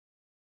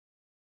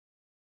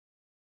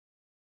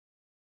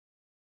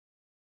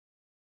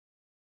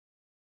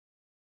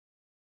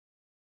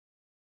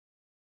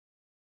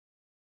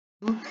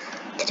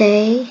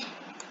Today,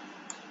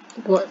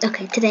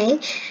 today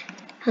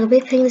I'll be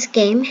playing this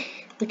game,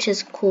 which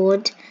is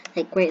called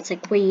where it's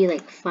where you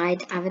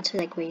find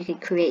avatar, where you can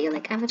create your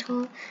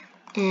avatar,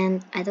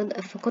 and I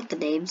forgot the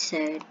name,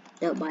 so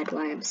don't mind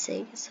why I'm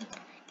saying it so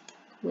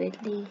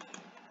weirdly.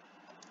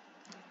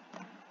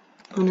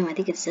 Oh no, I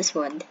think it's this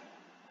one.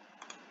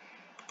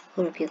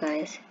 Hold up, you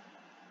guys.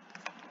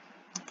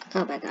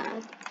 Oh my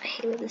god, I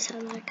hate what this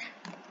sounds like.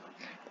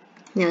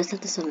 No, it's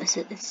not this one. It's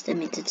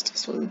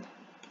this one.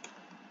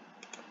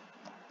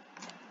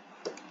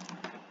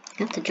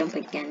 You have to jump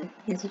again.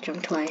 You have to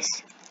jump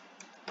twice.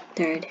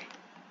 Third.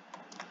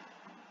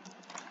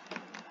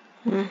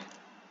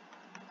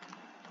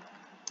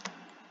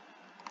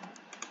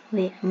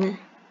 Wait, I'm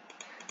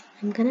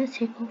gonna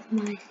take off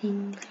my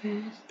thing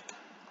first.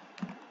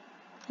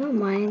 Don't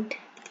mind.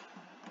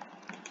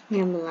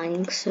 I'm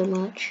lagging so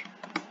much.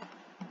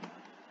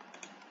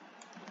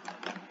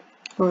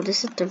 Oh,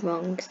 this is the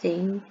wrong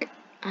thing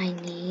I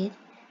need.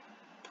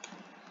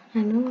 I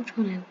know which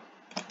one I want.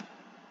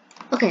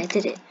 Okay, I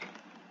did it.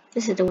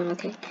 This is the one,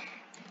 okay.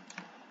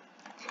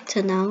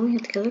 So now we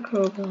have to go to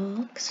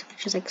Roblox,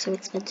 which is so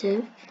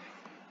expensive.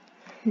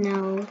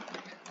 Now we're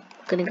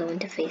gonna go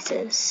into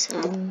faces.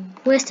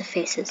 Where's the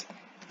faces?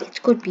 It's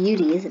called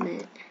beauty, isn't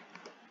it?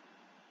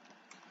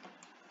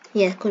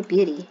 Yeah, it's called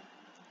beauty.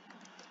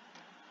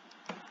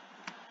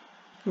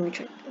 Let me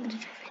try right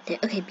there.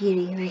 Okay,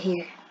 beauty right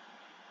here.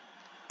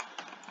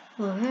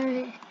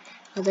 Alright.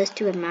 Well, let's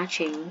do a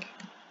matching.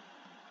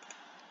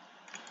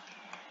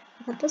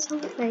 That does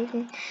sound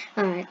exciting.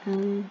 Alright,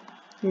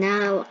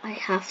 now I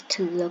have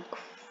to look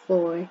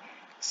for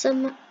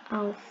some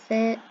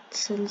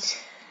outfits and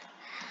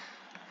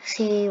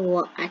see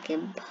what I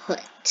can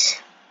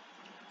put.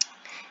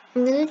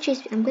 I'm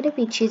gonna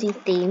be choosing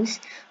themes.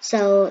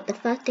 So the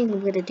first thing I'm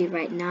gonna do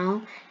right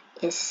now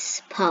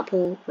is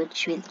purple,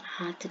 which means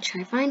I have to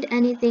try find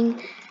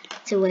anything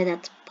to wear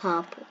that's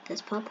purple.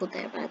 There's purple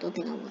there, but I don't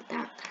think I want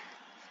that.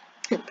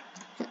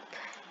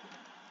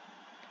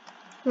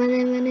 Run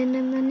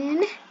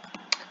in.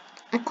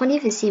 I can't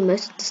even see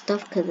most of the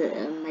stuff because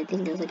I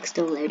think it's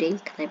still loading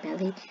because I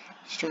barely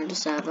joined the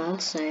server,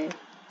 so I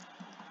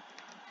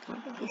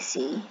can't really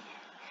see.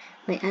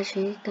 Wait,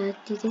 actually, guys,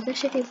 do you think I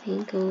should do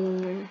pink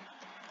or?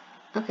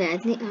 Okay, I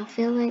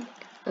feel like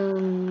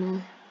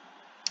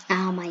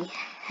my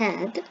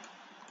head.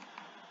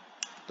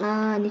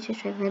 I need to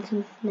try to find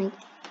some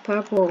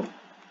purple.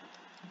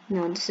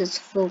 No, this is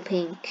full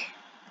pink.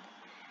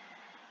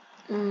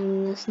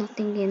 There's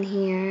nothing in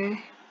here.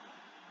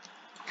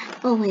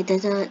 Oh wait,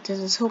 there's a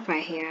top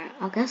right here.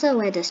 I guess I'll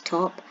wear this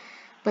top,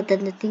 but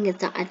then the thing is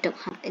that I don't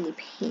have any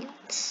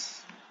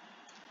pants.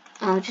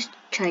 I'll just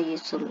try to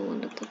use some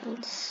one of the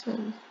ones.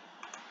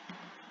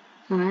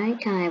 Alright,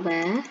 can I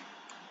wear?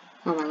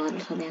 Oh my god,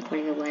 told me I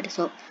couldn't even wear this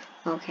top.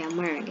 Okay, I'm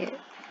wearing it.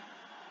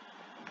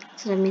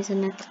 So that means the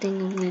next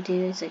thing I'm gonna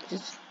do is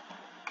just.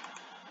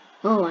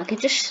 Oh, I could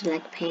just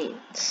select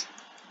pants.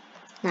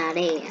 Nah,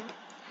 there.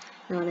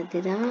 I wanna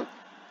do that.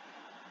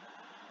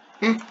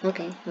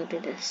 Okay, I'll do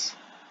this.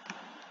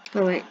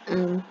 Alright,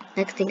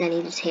 next thing I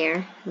need is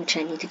hair, which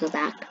I need to go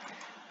back.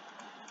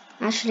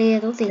 Actually, I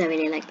don't think I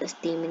really like this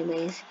theme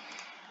anyways.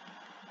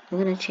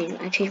 I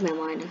changed my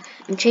mind.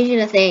 I'm changing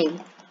the thing.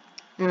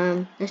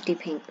 Let's do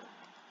pink.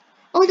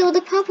 Oh no,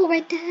 the purple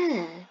right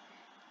there!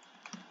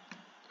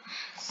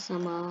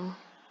 Summer.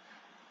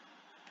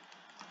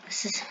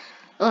 This is...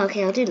 Oh,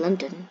 okay, I'll do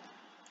London.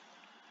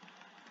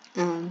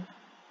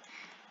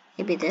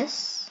 Maybe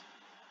this?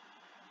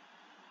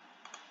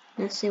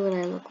 Let's see what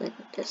I look like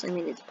with this. I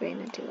mean, it's great,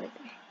 I do like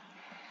it.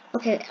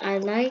 Okay,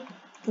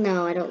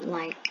 no, I don't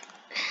like.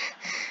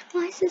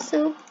 Why is it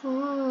so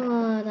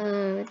hard?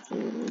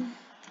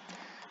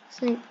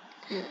 It's like.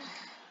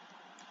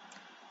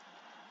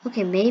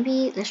 Okay,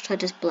 maybe let's try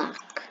this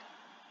black.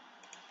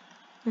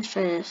 Let's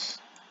try this.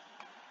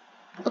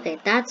 Okay,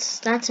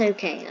 that's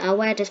okay. I'll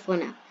wear this for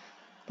now.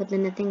 But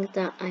then the thing is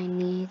that I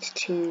want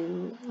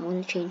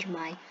to change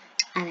my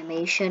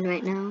animation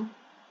right now.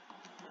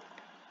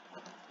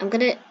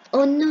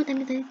 Oh no, that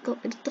means I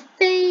got rid of the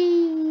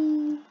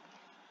face.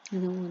 I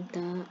don't want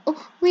that.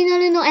 Oh, wait,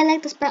 no, I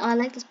like this better.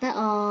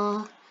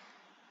 God,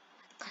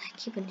 I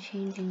keep on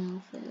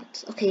changing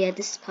outfits. Okay, yeah,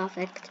 this is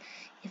perfect.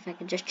 If I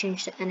could just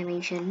change the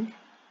animation.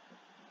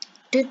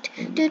 Okay,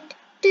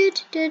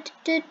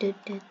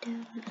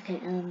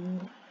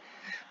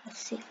 let's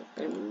see if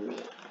we're gonna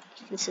make.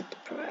 You can set the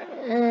price.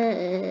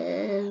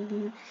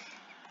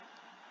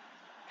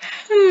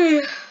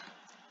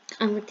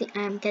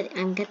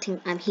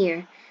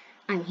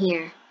 I'm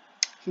here.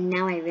 And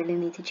now I really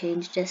need to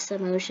change this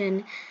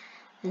emotion.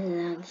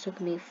 This took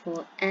me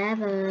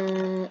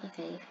forever.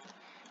 Okay,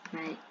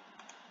 right.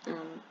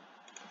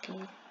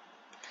 Okay.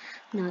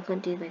 Now I'm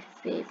gonna do my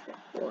favorite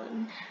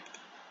one.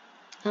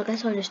 I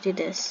guess I'll just do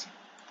this.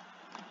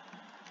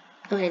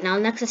 Okay, now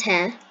next is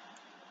hair.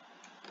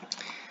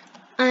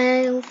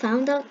 I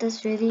found out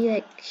this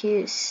really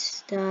cute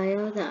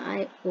style that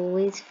I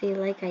always feel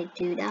like I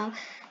do now.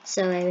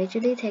 So I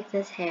usually take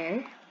this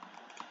hair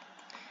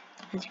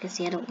As you can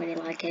see, I don't really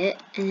like it.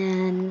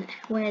 And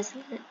where is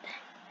it?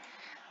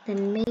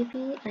 Then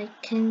maybe I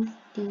can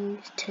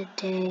use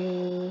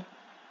today.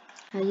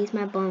 I'll use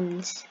my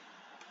buns.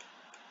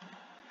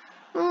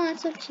 Oh,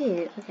 that's so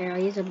cute. Okay,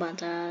 I'll use a bun.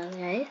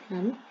 Okay,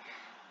 and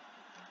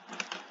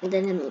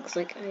then it looks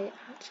like I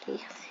actually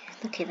have.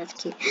 Okay, that's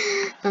cute.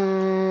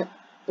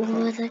 What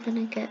was I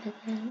gonna get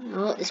again?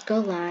 Oh, this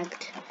girl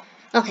lagged.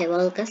 Okay, well,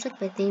 it looks like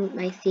my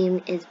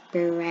theme is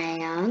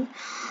brown.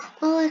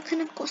 Oh, I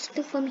kind of got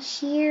something from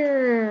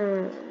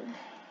here.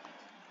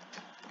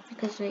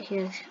 Because right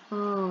here,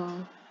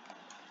 oh.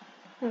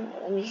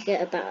 Alright, let me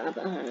get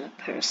a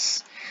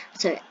purse.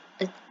 So,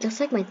 it looks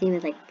like my theme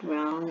is like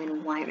brown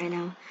and white right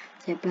now.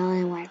 So, brown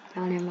and white,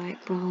 brown and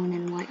white, brown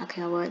and white.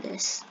 Okay, I'll wear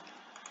this.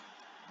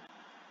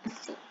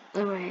 So,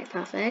 alright,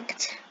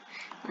 perfect.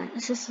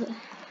 This is,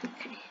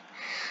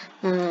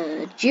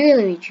 okay.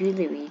 Jewelry,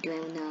 do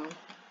I know?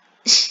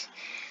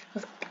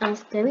 I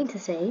was going to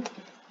say,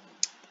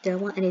 do I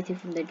want anything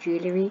from the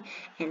jewelry?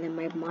 And then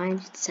my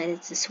mind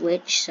decided to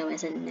switch, so I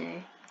said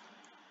no.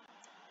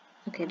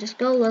 Okay, this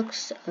girl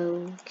looks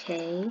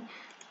okay.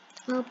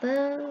 Oh,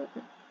 but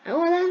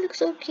oh, that looks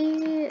so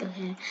cute.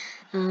 Okay,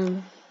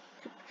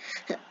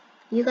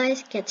 you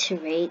guys get to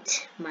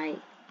rate my.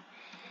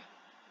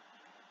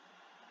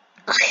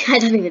 I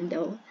don't even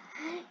know.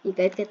 You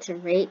guys get to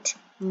rate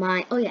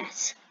my. Oh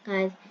yes,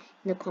 guys,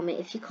 in the comment,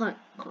 if you can't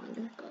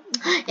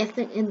if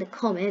in the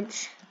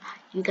comments,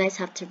 you guys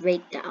have to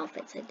rate the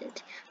outfits I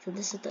did. So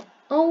this is the.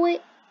 Oh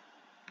wait,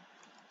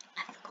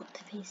 I forgot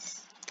the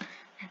face. I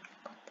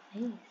forgot the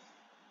face.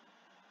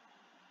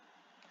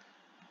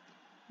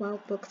 Well,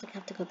 looks like I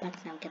have to go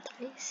back now and get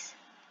the face.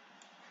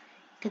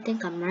 Good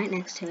thing I'm right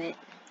next to it.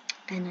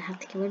 And I have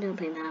to keep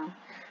jumping now.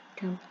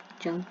 Jump,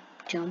 jump,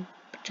 jump,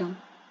 jump.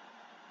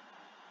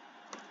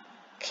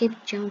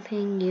 Keep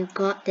jumping, you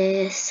got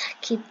this.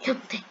 Keep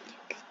jumping,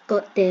 you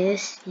got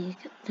this. You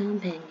keep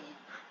jumping, you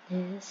got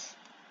this.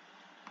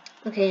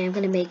 Okay, I'm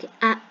gonna make it.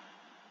 I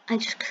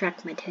just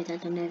cracked my toes. I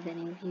don't know if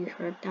any of you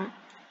heard that.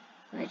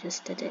 But I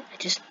just did it. I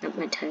just bumped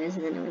my toes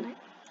and then I went like,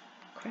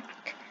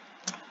 crack.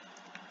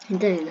 It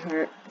didn't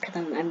hurt because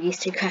I'm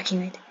used to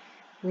cracking it.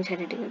 Let me try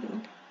to do it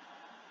again.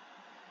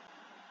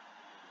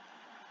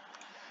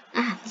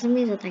 For some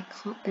reason I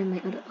can't bend my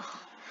other.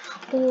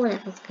 Oh,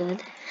 that feels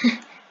good.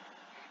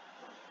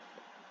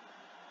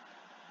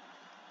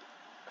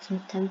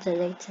 Sometimes I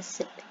like to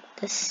sit like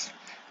this,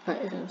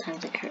 but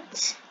sometimes it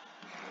hurts.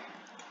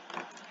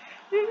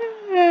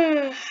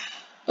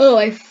 Oh,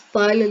 I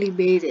finally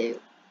made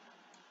it.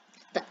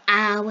 For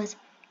hours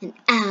and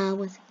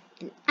hours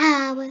and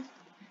hours.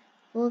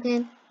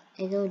 Morgan,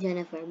 I go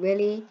Jennifer.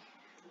 Really?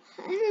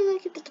 I don't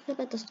like to talk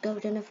about this girl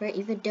Jennifer,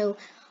 even though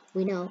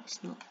we know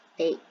it's not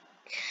fake.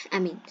 I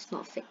mean, it's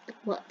not fake.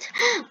 What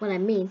I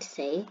mean to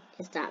say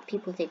is that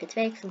people think it's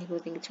fake, some people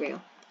think it's real.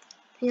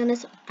 To be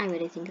honest, I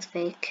really think it's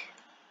fake.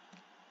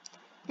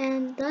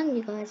 And done,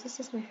 you guys. This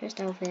is my first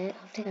outfit.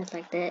 Hopefully you guys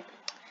liked it.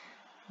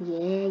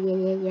 Yeah.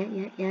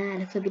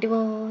 Looks so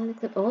beautiful.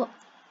 Oh.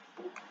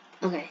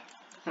 Okay.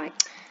 Alright.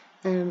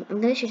 I'm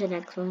gonna choose the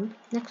next one.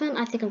 Next one,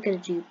 I think I'm gonna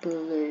do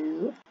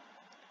blue.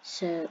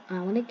 So I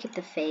want to keep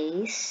the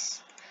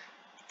face.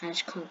 I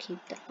just can't keep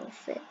the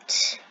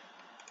outfit.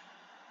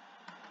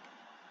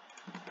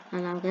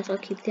 And I guess I'll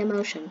keep the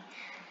emotion.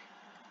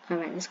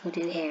 Alright, let's go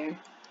do hair.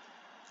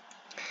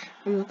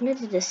 I'm not gonna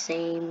do the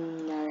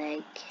same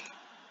like.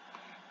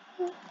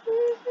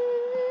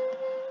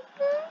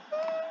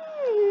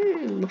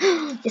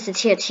 Yes,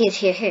 it's here.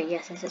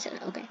 Yes.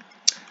 Okay.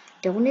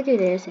 Do I want to do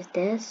this? Is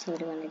this? Or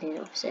do I want to do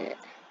the opposite?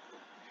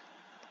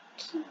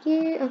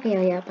 Yeah. Okay.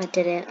 Oh, yeah. I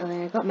did it.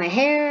 I got my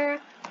hair.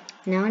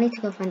 Now I need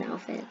to go find the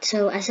outfit.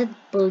 So I said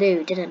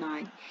blue, didn't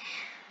I?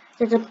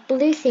 There's a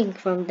blue thing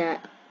from the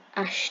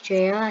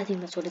Austria. I think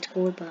that's what it's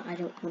called, but I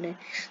don't want to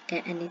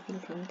get anything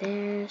from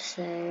there.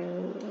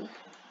 So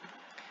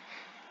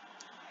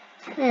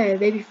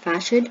maybe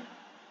fashion.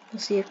 We'll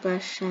see if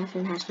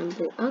fashion has some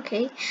blue.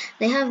 Okay,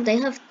 they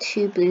have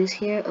two blues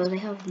here. Oh, they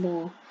have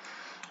more.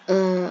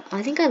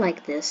 I think I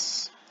like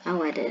this. I'll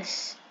wear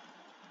this.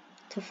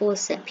 It's a full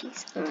set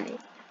piece. Alright.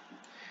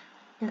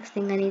 Next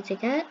thing I need to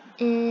get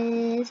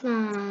is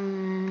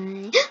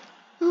my.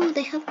 Oh,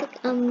 they have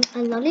like a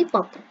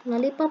lollipop.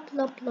 Lollipop.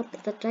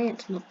 That's right.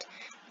 It's not.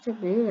 It's a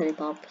blue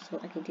lollipop, so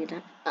I can do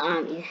that.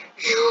 Yeah.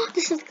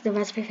 This is the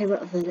recipe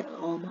favorite of the.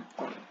 Oh my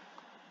god.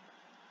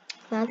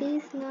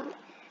 Lolly's not.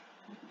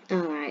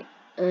 Alright.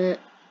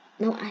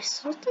 No, I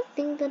saw the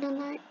thing that I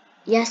like.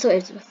 Yeah, so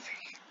it's.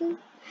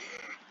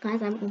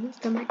 Guys, I'm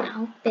almost done my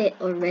outfit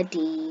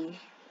already.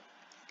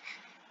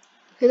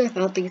 Because I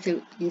found things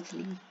so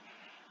easily.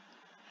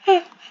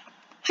 I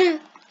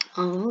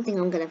don't think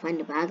I'm gonna find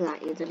the bag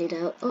that easily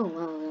though. Oh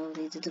wow, that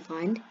was easy to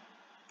find.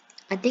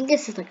 I think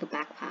this is like a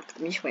backpack.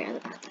 Let me just wear the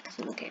backpack because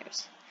who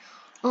cares.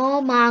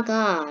 Oh my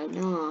god,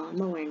 no, I'm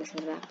not wearing this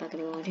as a backpack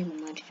anymore. I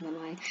changed my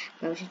mind.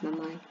 Bro, changed my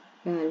mind.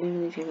 Bro, I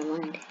literally changed my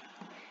mind.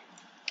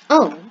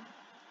 Oh,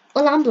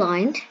 well, I'm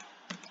blind.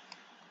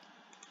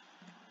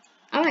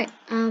 Alright,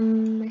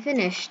 I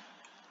finished.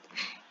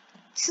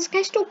 Is this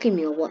guy stalking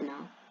me or what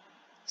now?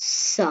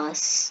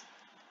 Sus.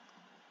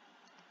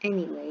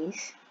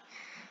 Anyways,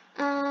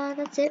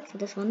 that's it for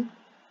this one.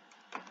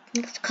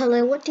 Next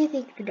color, what do you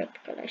think the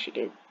next color I should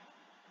do?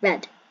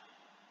 Red.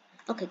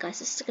 Okay guys,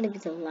 this is gonna be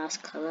the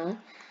last color.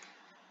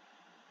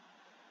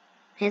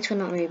 Hands will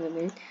not really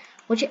removed.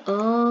 Would you,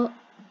 oh,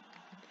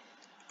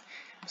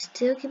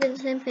 still keeping the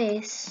same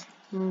face.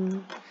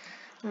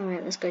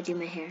 Alright, let's go do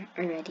my hair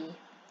already.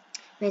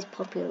 Where's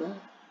popular?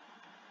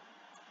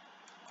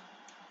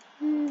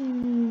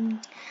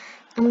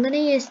 I'm gonna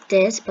use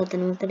this, but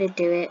then I'm gonna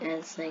do it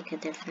as like a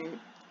different.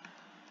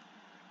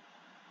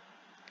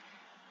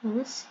 Well,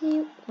 let's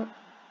see what.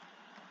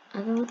 I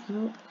don't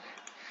know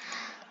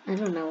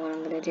what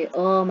I'm gonna do.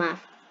 Oh my,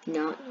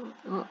 no,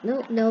 to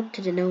the no.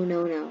 To the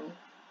no.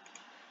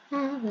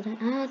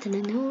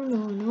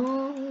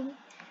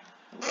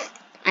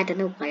 I don't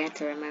know why I have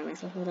to remind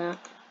myself of that.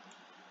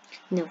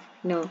 No,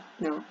 I'm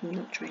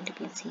not trying to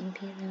be a CMP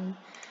though.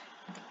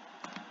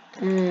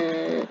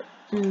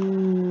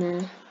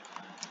 I'm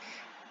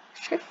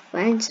trying to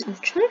find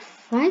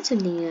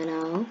something, you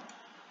know.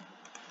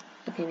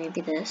 Okay, maybe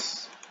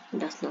this.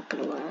 That's not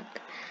gonna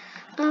work.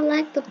 I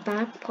like the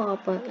back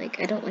part, but like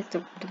I don't like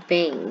the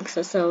bangs.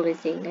 That's the only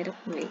thing I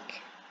don't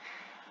like.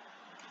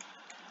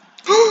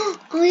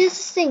 Oh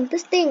yes,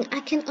 this thing. I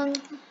can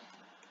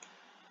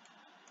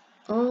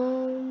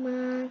Oh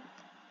my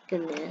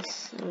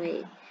goodness.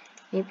 Wait,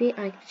 maybe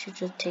I should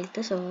just take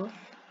this off.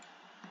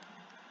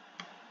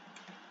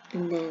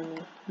 And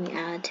then we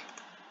add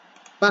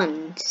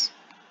buns.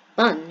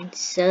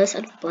 So let's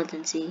add buns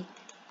and see.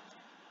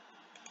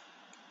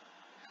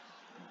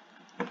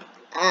 No.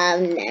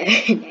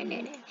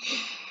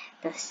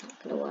 That's not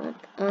gonna work.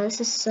 Oh,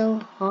 this is so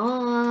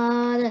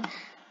hard.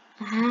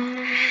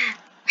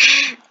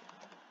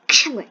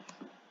 Wait.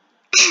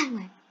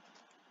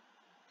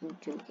 I'm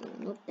joking,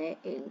 I'm not that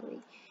angry.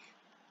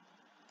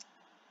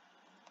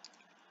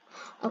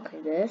 Okay,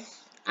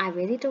 this. I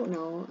really don't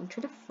know. I'm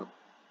trying to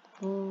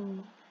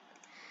oh.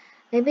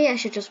 Maybe I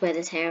should just wear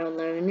this hair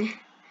alone.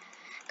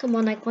 Come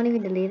on, I can't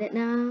even delete it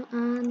now.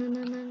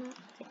 No.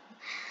 Okay.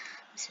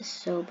 This is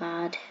so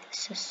bad.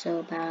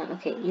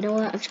 Okay, you know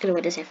what? I'm just gonna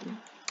wear this hair for now.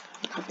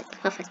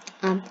 Perfect.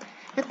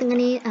 Nothing I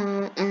need.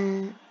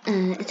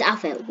 It's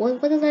outfit.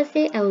 What did I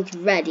say? Oh, it's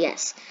red.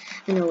 Yes.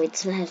 I know.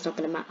 It's not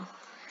gonna matter.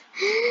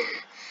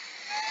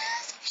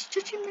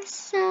 Stretching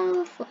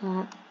myself.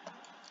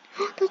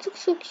 That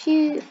looks so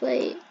cute.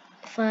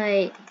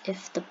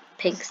 If the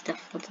pink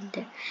stuff wasn't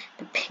there.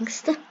 The pink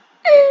stuff.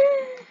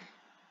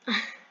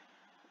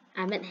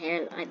 I meant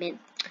hair. I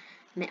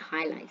meant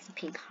highlights. The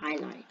pink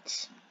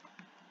highlights.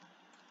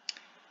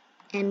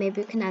 And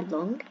maybe we can add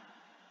long.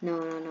 No,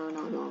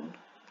 not long.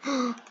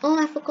 Oh,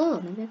 I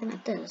forgot. Maybe I can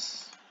add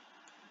this.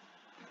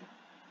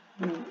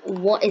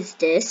 What is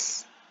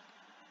this?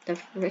 The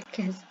frick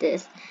is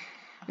this?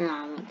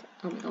 No,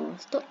 oh my god,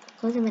 stop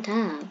closing my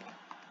tab.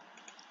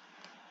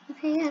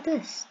 Okay, yeah,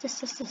 this.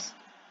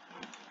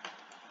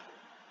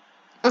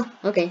 Oh,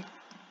 okay.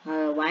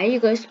 Why are you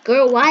guys,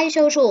 girl, why are you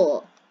so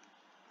short?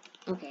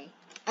 Okay.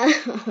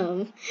 Just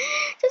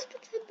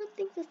pretend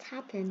nothing just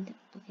happened.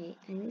 Okay,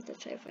 I need to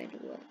try to find a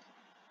word.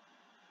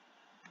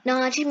 No,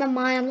 I changed my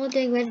mind. I'm not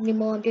doing red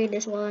anymore. I'm doing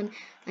this one.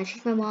 I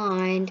changed my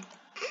mind.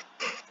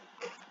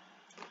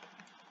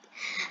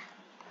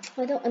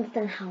 I don't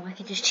understand how I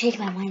can just change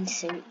my mind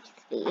so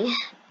easily.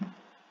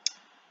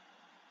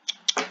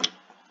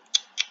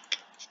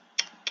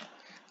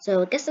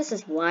 So I guess this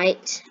is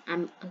white.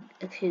 I'm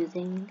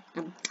accusing.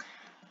 I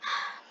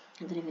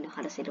don't even know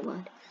how to say the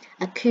word.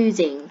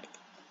 Accusing.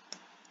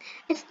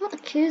 It's not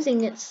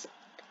accusing. It's.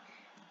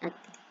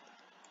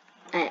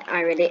 I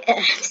really.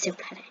 I'm so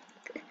bad at it.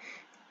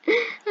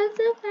 I'm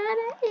so bad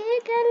at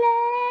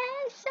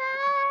English.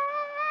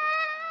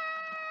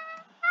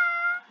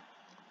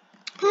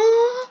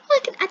 Oh, I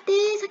can add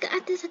this. I can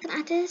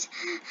add this.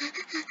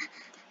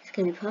 It's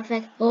gonna be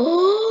perfect.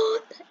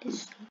 Oh, that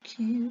is so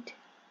cute.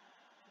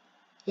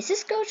 Is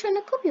this girl trying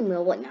to copy me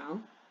or what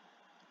now?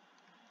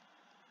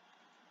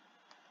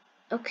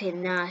 Okay,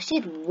 nah,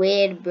 she's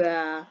weird,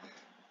 bruh.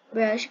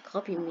 Bruh, she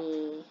copied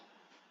me.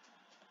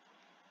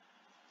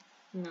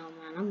 No,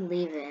 man, I'm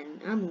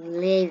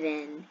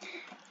leaving.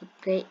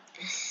 Great.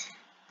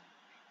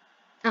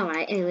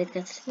 Alright, anyways,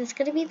 that's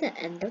gonna be the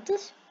end of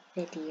this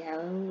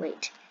video.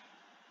 Wait.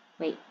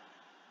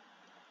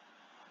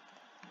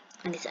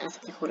 I need to add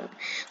something.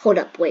 Hold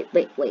up. Wait.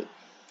 Hey, wait.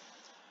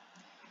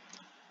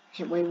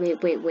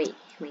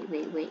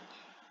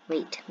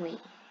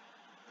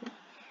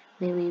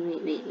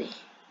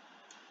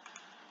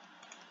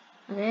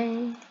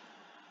 Okay.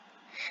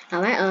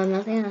 Alright,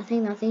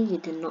 nothing. You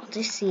did not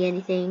just see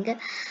anything.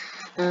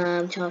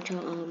 Chow, okay,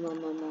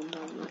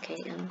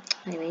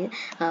 anyway,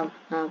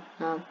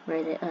 where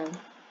is it,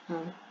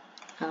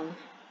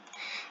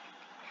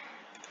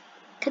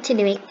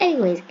 continuing,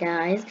 anyways,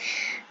 guys,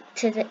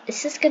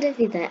 this is gonna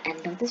be the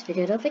end of this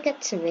video. Don't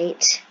forget to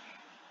rate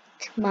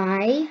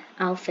my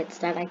outfits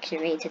that I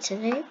curated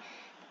today,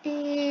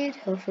 and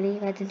hopefully you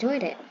guys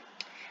enjoyed it.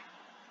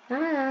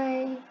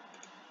 Bye!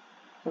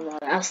 Well,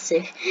 I'll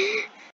see.